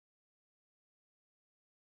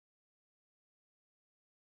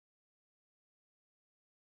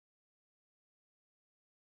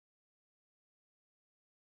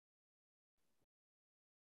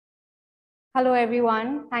Hello,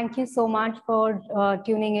 everyone. Thank you so much for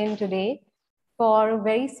tuning in today for a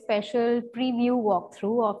very special preview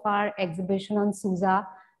walkthrough of our exhibition on Souza,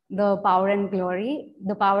 The Power and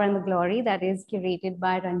the Glory that is curated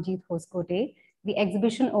by Ranjit Hoskote. The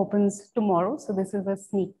exhibition opens tomorrow, so this is a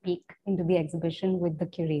sneak peek into the exhibition with the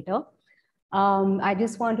curator. I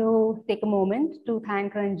just want to take a moment to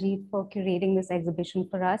thank Ranjit for curating this exhibition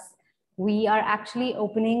for us. We are actually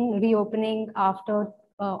reopening after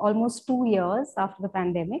almost 2 years after the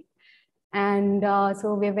pandemic. And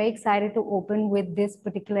so we're very excited to open with this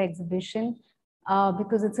particular exhibition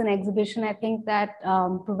because it's an exhibition, I think, that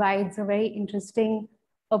provides a very interesting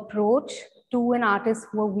approach to an artist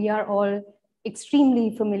who we are all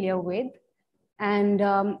extremely familiar with. And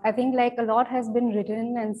I think like a lot has been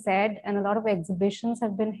written and said, and a lot of exhibitions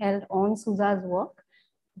have been held on Souza's work.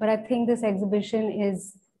 But I think this exhibition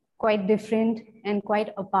is quite different and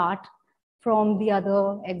quite apart from the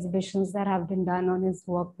other exhibitions that have been done on his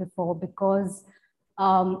work before, because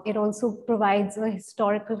it also provides a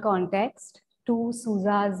historical context to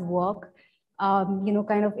Souza's work,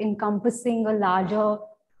 kind of encompassing a larger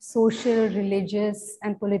social, religious,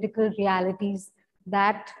 and political realities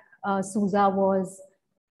that Souza was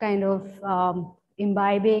kind of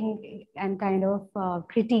imbibing and kind of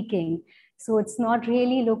critiquing. So it's not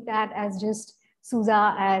really looked at as just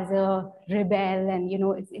Souza as a rebel, and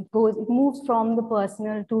it moves from the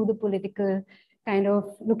personal to the political, kind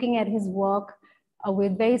of looking at his work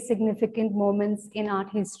with very significant moments in art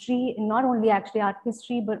history, and not only actually art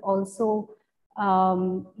history, but also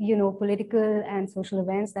political and social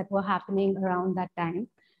events that were happening around that time.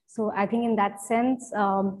 So I think in that sense,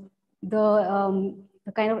 the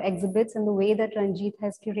kind of exhibits and the way that Ranjit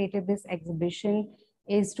has curated this exhibition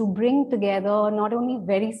is to bring together not only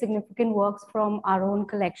very significant works from our own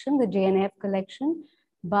collection, the JNF collection,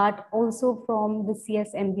 but also from the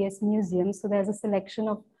CSMBS Museum. So there's a selection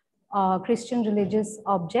of Christian religious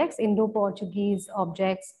objects, Indo-Portuguese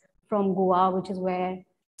objects from Goa, which is where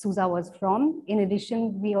Souza was from. In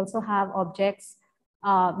addition, we also have objects,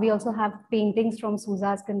 we also have paintings from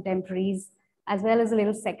Souza's contemporaries, as well as a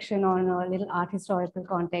little section on a little art historical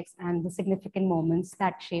context and the significant moments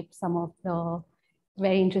that shape some of the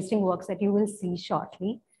very interesting works that you will see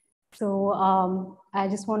shortly. So I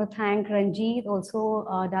just want to thank Ranjit, also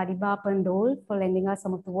Dadiba Pandol for lending us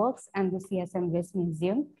some of the works, and the CSMBS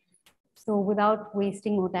Museum. So without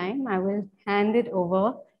wasting more time, I will hand it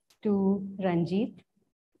over to Ranjit.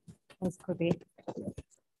 Let's go there.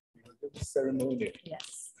 Ceremony.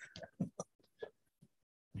 Yes.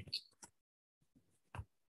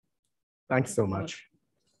 Thanks so much.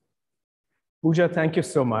 Pooja, thank you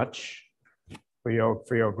so much for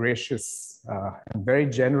your gracious and very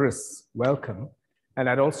generous welcome. And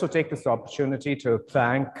I'd also take this opportunity to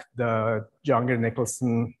thank the Jahangir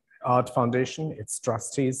Nicholson Art Foundation, its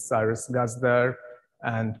trustees, Cyrus Gazdar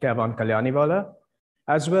and Kevan Kalyaniwala,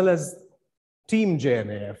 as well as Team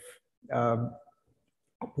JNAF,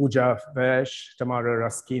 Pooja Vesh, Tamara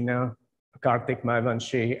Raskina, Karthik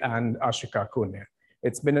Maivanshi, and Ashika Kune.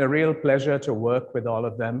 It's been a real pleasure to work with all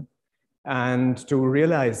of them and to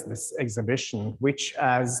realize this exhibition, which,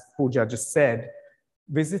 as Pooja just said,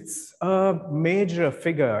 visits a major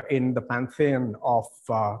figure in the pantheon of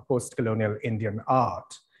post-colonial Indian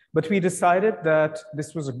art. But we decided that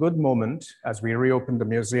this was a good moment, as we reopened the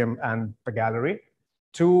museum and the gallery,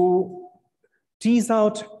 to tease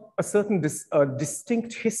out a certain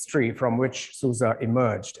distinct history from which Souza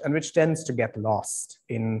emerged, and which tends to get lost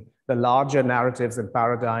in the larger narratives and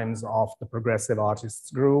paradigms of the progressive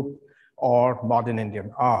artists group or modern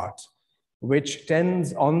Indian art, which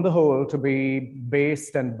tends on the whole to be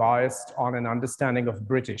based and biased on an understanding of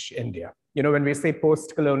British India. When we say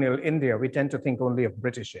post-colonial India, we tend to think only of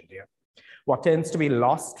British India. What tends to be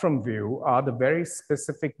lost from view are the very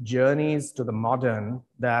specific journeys to the modern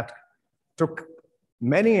that took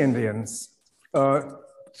many Indians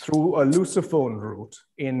through a Lusophone route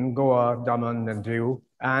in Goa, Daman, and Diu,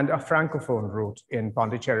 and a Francophone route in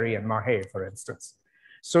Pondicherry and Mahe, for instance.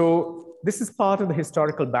 So this is part of the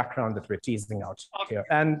historical background that we're teasing out here.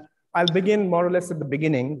 And I'll begin more or less at the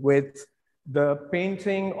beginning with the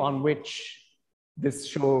painting on which this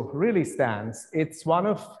show really stands. It's one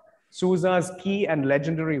of Souza's key and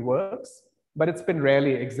legendary works, but it's been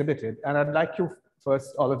rarely exhibited. And I'd like you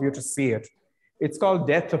first, all of you, to see it. It's called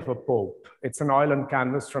Death of a Pope. It's an oil on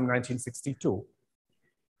canvas from 1962.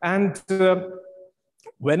 And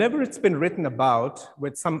whenever it's been written about,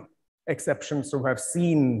 with some exceptions who have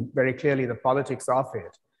seen very clearly the politics of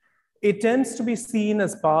it, it tends to be seen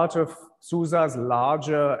as part of Souza's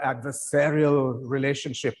larger adversarial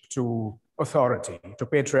relationship to authority, to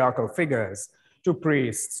patriarchal figures, to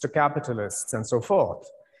priests, to capitalists, and so forth.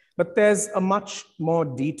 But there's a much more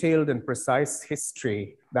detailed and precise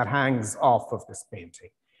history that hangs off of this painting.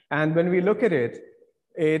 And when we look at it,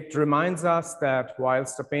 it reminds us that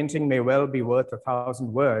whilst a painting may well be worth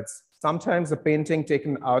 1,000 words, sometimes a painting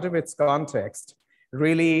taken out of its context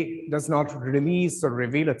really does not release or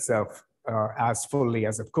reveal itself as fully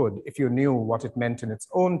as it could if you knew what it meant in its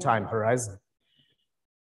own time horizon.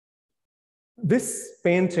 This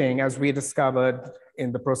painting, as we discovered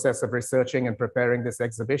in the process of researching and preparing this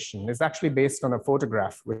exhibition, is actually based on a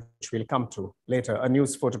photograph, which we'll come to later, a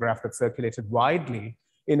news photograph that circulated widely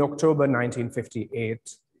in October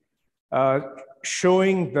 1958,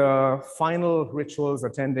 showing the final rituals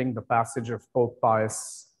attending the passage of Pope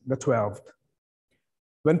Pius XII.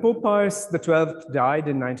 When Pope Pius XII died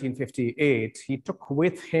in 1958, he took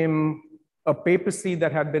with him a papacy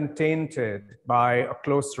that had been tainted by a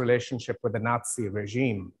close relationship with the Nazi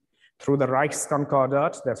regime. Through the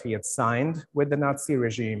Reichskonkordat that he had signed with the Nazi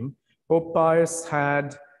regime, Pope Pius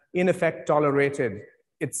had, in effect, tolerated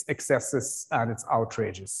its excesses and its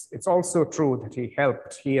outrages. It's also true that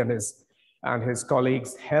he and his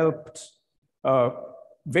colleagues helped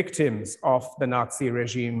victims of the Nazi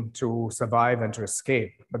regime to survive and to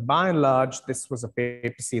escape. But by and large, this was a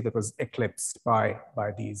papacy that was eclipsed by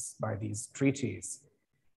these treaties.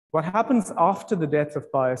 What happens after the death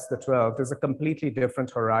of Pius XII is a completely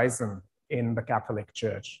different horizon in the Catholic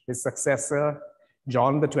Church. His successor,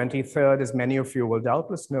 John the 23rd, as many of you will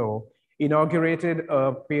doubtless know, inaugurated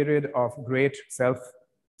a period of great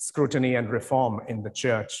self-scrutiny and reform in the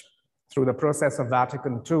Church. Through the process of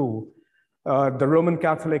Vatican II, the Roman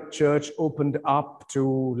Catholic Church opened up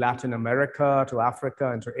to Latin America, to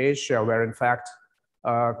Africa, and to Asia, where in fact,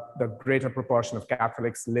 the greater proportion of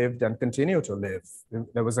Catholics lived and continue to live.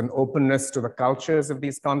 There was an openness to the cultures of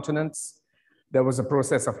these continents. There was a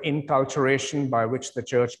process of inculturation by which the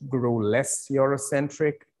church grew less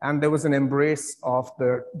Eurocentric, and there was an embrace of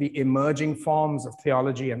the emerging forms of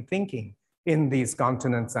theology and thinking in these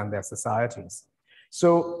continents and their societies.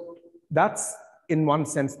 So that's, in one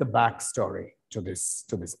sense, the backstory to this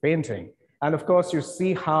painting. And of course, you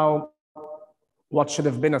see how what should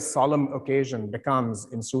have been a solemn occasion becomes,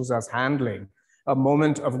 in Souza's handling, a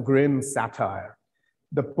moment of grim satire.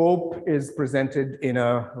 The Pope is presented in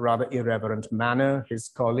a rather irreverent manner. His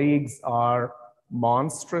colleagues are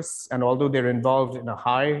monstrous, and although they're involved in a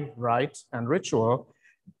high rite and ritual,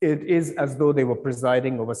 it is as though they were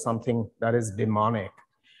presiding over something that is demonic.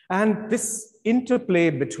 And this interplay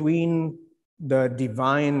between the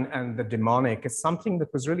divine and the demonic is something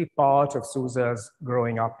that was really part of Souza's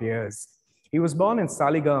growing up years. He was born in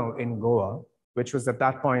Saligao in Goa, which was at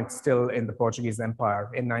that point still in the Portuguese Empire,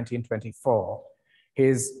 in 1924.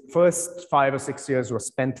 His first 5 or 6 years were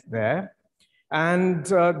spent there. And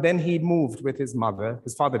then he moved with his mother.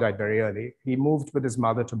 His father died very early. He moved with his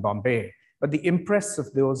mother to Bombay. But the impress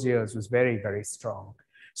of those years was very, very strong.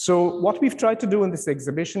 So what we've tried to do in this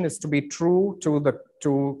exhibition is to be true to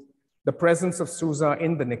the presence of Souza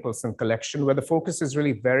in the Nicholson collection, where the focus is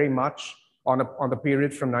really very much on the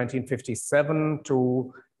period from 1957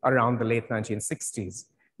 to around the late 1960s.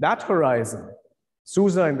 That horizon,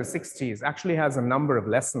 Souza in the 60s, actually has a number of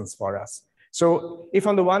lessons for us. So if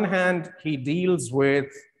on the one hand, he deals with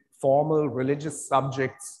formal religious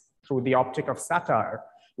subjects through the optic of satire,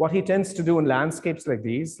 what he tends to do in landscapes like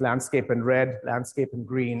these, landscape in red, landscape in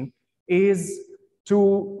green, is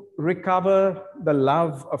to recover the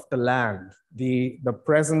love of the land, the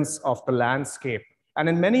presence of the landscape. And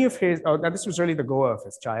in many of his, this was really the Goa of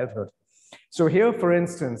his childhood. So here, for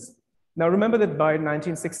instance, now remember that by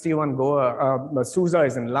 1961, Souza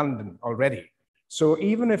is in London already. So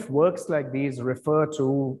even if works like these refer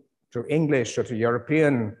to English or to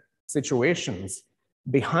European situations,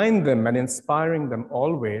 behind them and inspiring them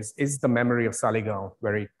always is the memory of Saligao,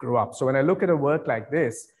 where he grew up. So when I look at a work like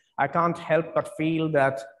this, I can't help but feel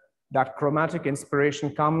that that chromatic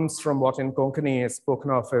inspiration comes from what in Konkani is spoken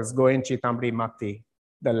of as Goenchi Tambri Mati,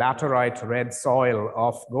 the laterite red soil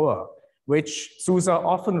of Goa, which Souza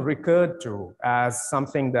often recurred to as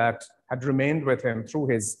something that had remained with him through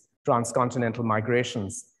his transcontinental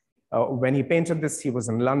migrations. When he painted this, he was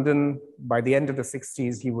in London. By the end of the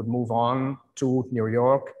 60s, he would move on to New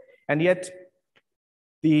York. And yet,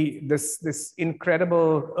 this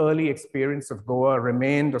incredible early experience of Goa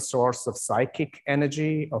remained a source of psychic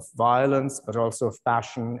energy, of violence, but also of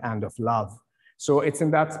passion and of love. So it's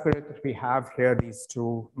in that spirit that we have here these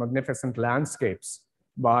two magnificent landscapes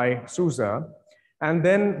by Souza. And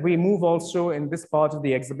then we move also in this part of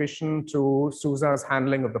the exhibition to Souza's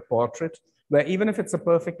handling of the portrait, where even if it's a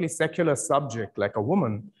perfectly secular subject like a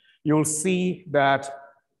woman, you'll see that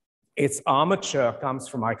its armature comes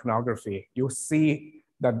from iconography. You see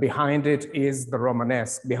that behind it is the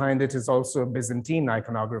Romanesque. Behind it is also Byzantine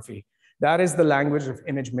iconography. That is the language of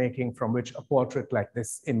image making from which a portrait like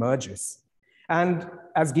this emerges. And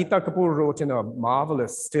as Geeta Kapoor wrote in a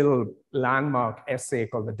marvelous, still landmark essay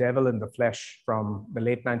called The Devil in the Flesh from the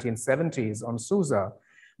late 1970s on Souza,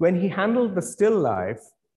 when he handled the still life,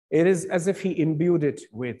 it is as if he imbued it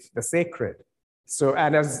with the sacred. So,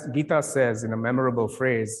 and as Geeta says in a memorable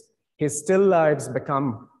phrase, his still lives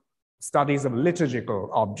become studies of liturgical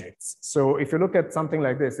objects. So if you look at something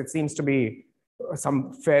like this, it seems to be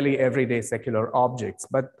some fairly everyday secular objects,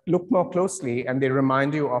 but look more closely and they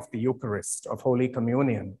remind you of the Eucharist, of Holy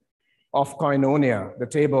Communion, of Koinonia, the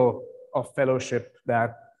table of fellowship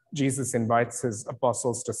that Jesus invites his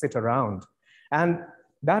apostles to sit around. And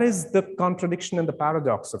that is the contradiction and the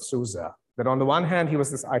paradox of Souza, that on the one hand, he was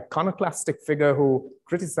this iconoclastic figure who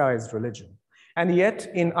criticized religion. And yet,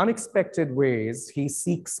 in unexpected ways, he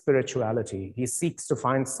seeks spirituality. He seeks to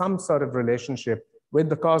find some sort of relationship with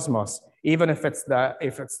the cosmos, even if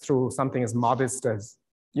it's through something as modest as,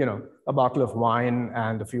 a bottle of wine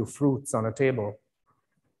and a few fruits on a table.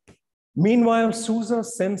 Meanwhile,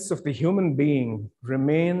 Souza's sense of the human being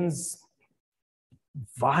remains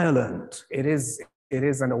violent. It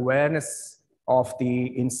is an awareness of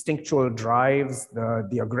the instinctual drives,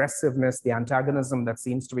 the aggressiveness, the antagonism that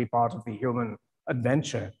seems to be part of the human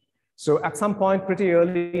adventure. So at some point pretty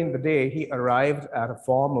early in the day, he arrived at a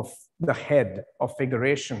form of the head of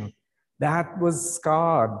figuration that was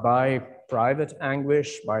scarred by private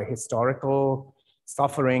anguish, by historical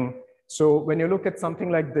suffering. So when you look at something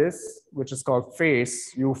like this, which is called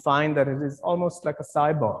Face, you find that it is almost like a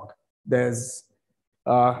cyborg. There's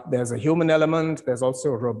a human element, there's also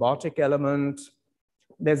a robotic element.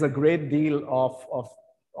 There's a great deal of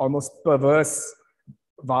almost perverse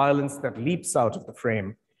violence that leaps out of the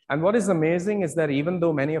frame. And what is amazing is that even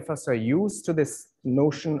though many of us are used to this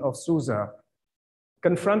notion of Souza,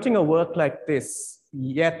 confronting a work like this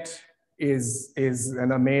yet is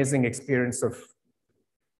an amazing experience of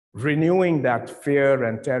renewing that fear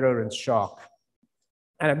and terror and shock.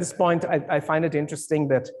 And at this point, I find it interesting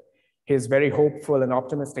that his very hopeful and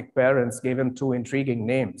optimistic parents gave him two intriguing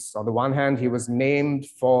names. On the one hand, he was named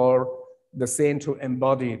for the saint who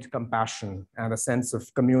embodied compassion and a sense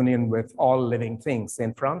of communion with all living things,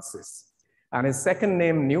 Saint Francis. And his second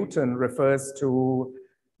name, Newton, refers to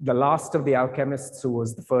the last of the alchemists who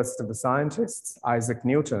was the first of the scientists, Isaac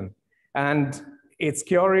Newton. And it's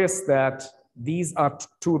curious that these are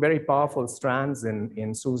two very powerful strands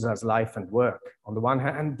in Souza's life and work. On the one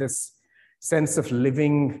hand, this sense of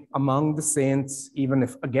living among the saints, even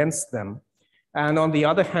if against them. And on the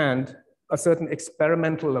other hand, a certain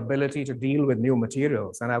experimental ability to deal with new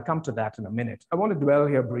materials. And I'll come to that in a minute. I want to dwell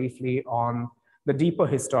here briefly on the deeper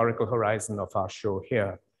historical horizon of our show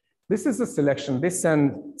here. This is a selection, this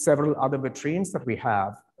and several other vitrines that we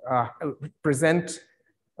have present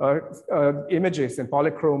images in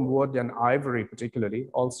polychrome wood and ivory particularly,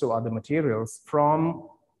 also other materials, from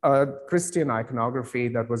Christian iconography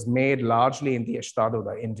that was made largely in the Estado,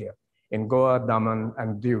 India, in Goa, Daman,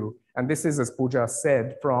 and Diu. And this is, as Pooja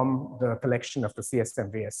said, from the collection of the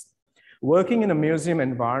CSMVS. Working in a museum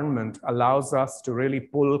environment allows us to really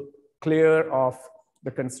pull clear of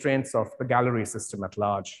the constraints of the gallery system at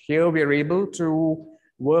large. Here we are able to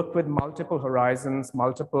work with multiple horizons,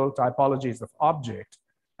 multiple typologies of object,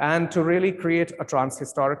 and to really create a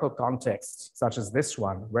transhistorical context, such as this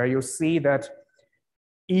one, where you see that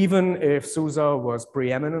even if Souza was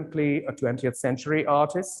preeminently a 20th century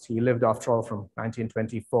artist, he lived after all from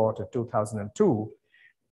 1924 to 2002,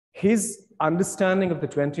 his understanding of the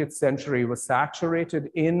 20th century was saturated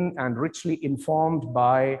in and richly informed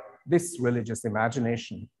by this religious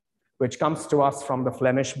imagination, which comes to us from the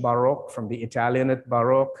Flemish Baroque, from the Italianate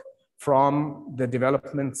Baroque, from the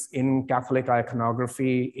developments in Catholic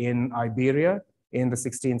iconography in Iberia in the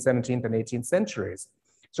 16th, 17th, and 18th centuries.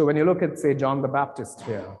 So when you look at, say, John the Baptist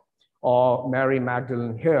here, or Mary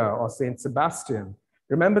Magdalene here, or Saint Sebastian,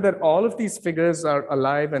 remember that all of these figures are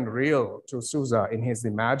alive and real to Souza in his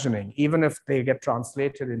imagining, even if they get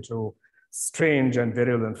translated into strange and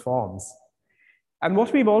virulent forms. And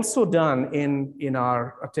what we've also done in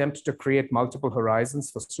our attempt to create multiple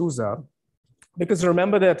horizons for Souza, because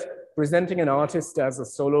remember that presenting an artist as a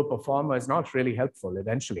solo performer is not really helpful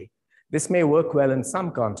eventually. This may work well in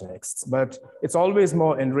some contexts, but it's always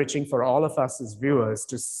more enriching for all of us as viewers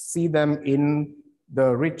to see them in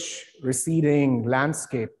the rich, receding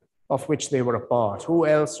landscape of which they were a part. Who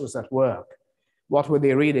else was at work? What were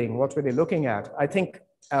they reading? What were they looking at? I think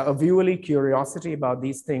a viewerly curiosity about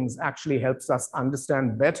these things actually helps us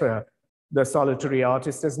understand better the solitary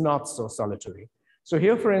artist is not so solitary. So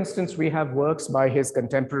here, for instance, we have works by his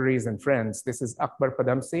contemporaries and friends. This is Akbar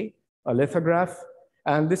Padamsee, a lithograph.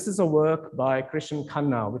 And this is a work by Krishan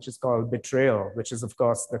Khanna, which is called Betrayal, which is, of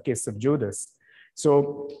course, the kiss of Judas.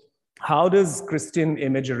 So how does Christian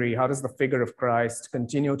imagery, how does the figure of Christ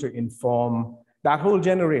continue to inform that whole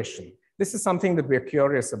generation? This is something that we're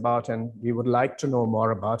curious about and we would like to know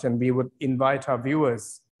more about, and we would invite our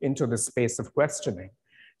viewers into the space of questioning.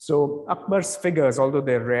 So Akbar's figures, although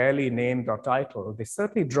they're rarely named or titled, they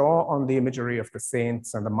certainly draw on the imagery of the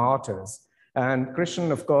saints and the martyrs. And Krishan,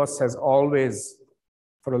 of course, has always,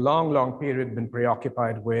 for a long, long period, been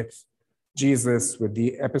preoccupied with Jesus, with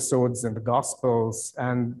the episodes in the Gospels.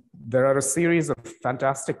 And there are a series of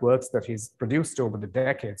fantastic works that he's produced over the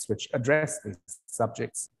decades which address these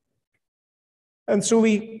subjects. And so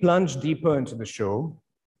we plunge deeper into the show.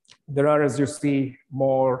 There are, as you see,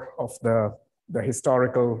 more of the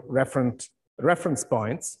historical reference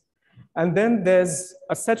points. And then there's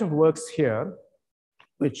a set of works here,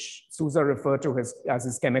 which Souza referred to as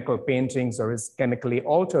his chemical paintings or his chemically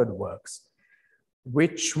altered works,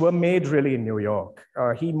 which were made really in New York.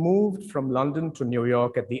 He moved from London to New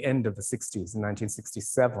York at the end of the 60s, in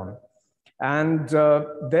 1967. And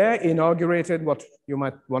there inaugurated what you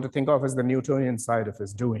might want to think of as the Newtonian side of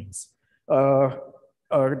his doings.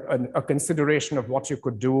 A consideration of what you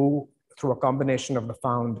could do through a combination of the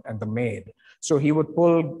found and the made. So he would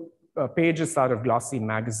pull pages out of glossy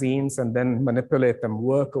magazines and then manipulate them,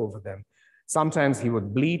 work over them. Sometimes he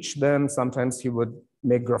would bleach them, sometimes he would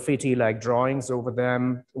make graffiti-like drawings over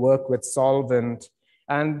them, work with solvent.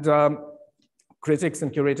 And critics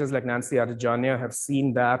and curators like Nancy Adijania have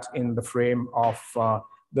seen that in the frame of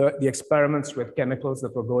the experiments with chemicals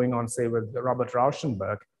that were going on, say, with Robert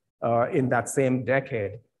Rauschenberg in that same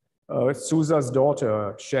decade. Souza's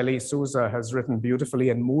daughter, Shelley Souza, has written beautifully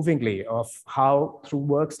and movingly of how, through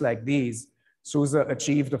works like these, Souza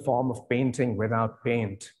achieved a form of painting without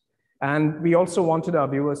paint. And we also wanted our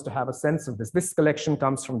viewers to have a sense of this. This collection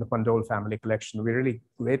comes from the Pandole family collection. We're really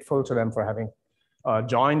grateful to them for having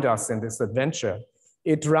joined us in this adventure.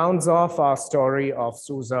 It rounds off our story of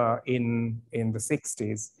Souza in the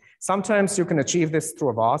 60s. Sometimes you can achieve this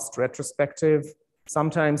through a vast retrospective,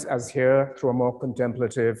 sometimes, as here, through a more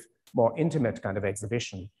contemplative, more intimate kind of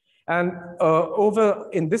exhibition. And over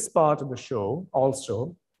in this part of the show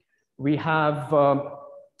also, we have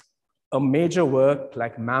a major work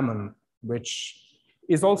like Mammon, which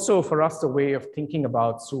is also for us a way of thinking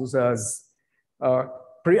about Souza's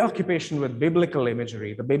preoccupation with biblical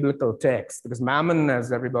imagery, the biblical text, because Mammon,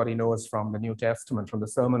 as everybody knows from the New Testament, from the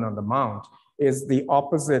Sermon on the Mount, is the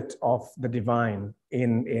opposite of the divine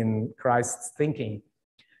in Christ's thinking.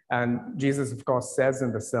 And Jesus, of course, says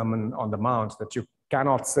in the Sermon on the Mount that you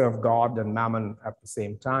cannot serve God and Mammon at the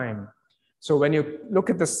same time. So when you look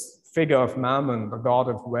at this figure of Mammon, the god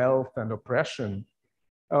of wealth and oppression,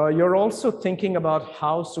 you're also thinking about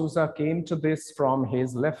how Souza came to this from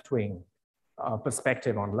his left-wing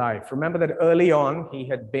perspective on life. Remember that early on, he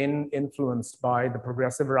had been influenced by the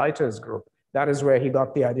Progressive Writers Group. That is where he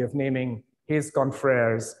got the idea of naming his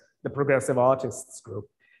confreres the Progressive Artists Group.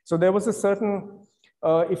 So there was a certain,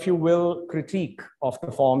 if you will, critique of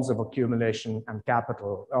the forms of accumulation and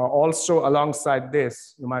capital. Also, alongside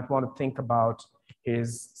this, you might want to think about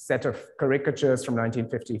his set of caricatures from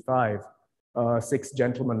 1955, Six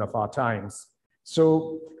Gentlemen of Our Times.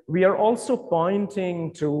 So we are also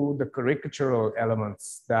pointing to the caricatural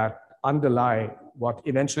elements that underlie what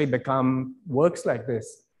eventually become works like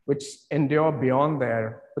this, which endure beyond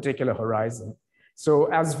their particular horizon. So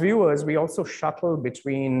as viewers, we also shuttle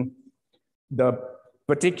between the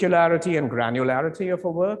particularity and granularity of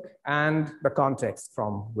a work and the context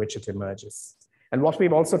from which it emerges. And what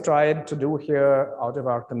we've also tried to do here out of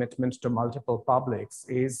our commitment to multiple publics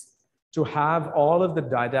is to have all of the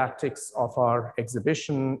didactics of our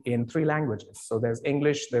exhibition in 3 languages. So there's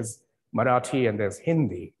English, there's Marathi, and there's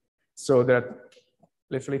Hindi. So there are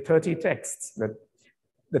literally 30 texts. That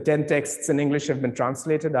the 10 texts in English have been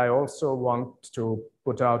translated. I also want to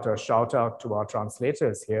put out a shout out to our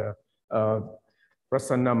translators here,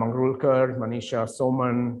 Prasanna Mangrulkar, Manisha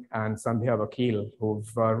Soman, and Sandhya Vakil,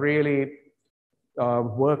 who've really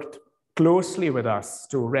worked closely with us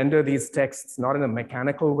to render these texts not in a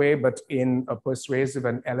mechanical way, but in a persuasive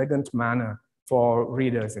and elegant manner for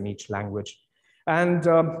readers in each language. And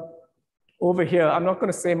over here, I'm not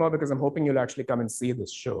going to say more because I'm hoping you'll actually come and see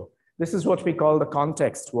this show. This is what we call the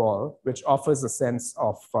context wall, which offers a sense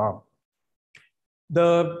of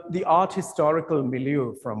the art historical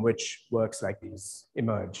milieu from which works like these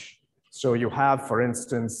emerge. So you have, for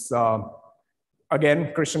instance,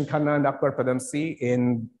 again, Krishan Khanna and Akbar Padamsee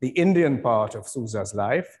in the Indian part of Souza's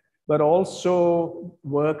life, but also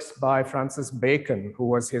works by Francis Bacon, who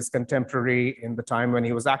was his contemporary in the time when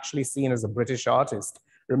he was actually seen as a British artist.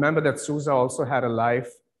 Remember that Souza also had a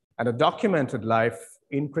life and a documented life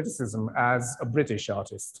in criticism as a British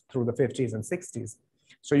artist through the 50s and 60s.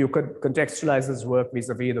 So you could contextualize his work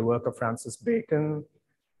vis-a-vis the work of Francis Bacon,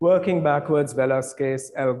 working backwards,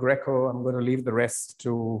 Velázquez, El Greco. I'm going to leave the rest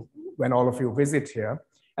to when all of you visit here.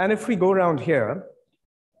 And if we go around here,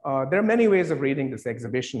 there are many ways of reading this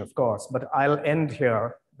exhibition, of course, but I'll end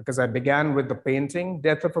here because I began with the painting,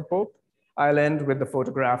 Death of a Pope. I'll end with the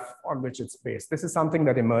photograph on which it's based. This is something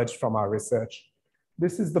that emerged from our research.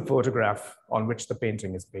 This is the photograph on which the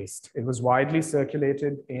painting is based. It was widely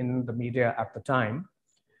circulated in the media at the time.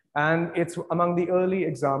 And it's among the early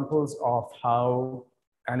examples of how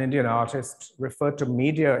an Indian artist referred to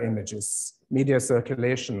media images, media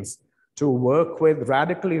circulations, to work with,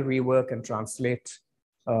 radically rework and translate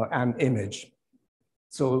an image.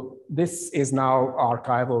 So this is now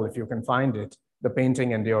archival, if you can find it. The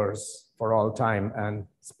painting endures for all time and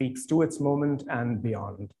speaks to its moment and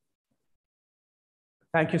beyond.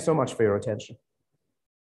 Thank you so much for your attention.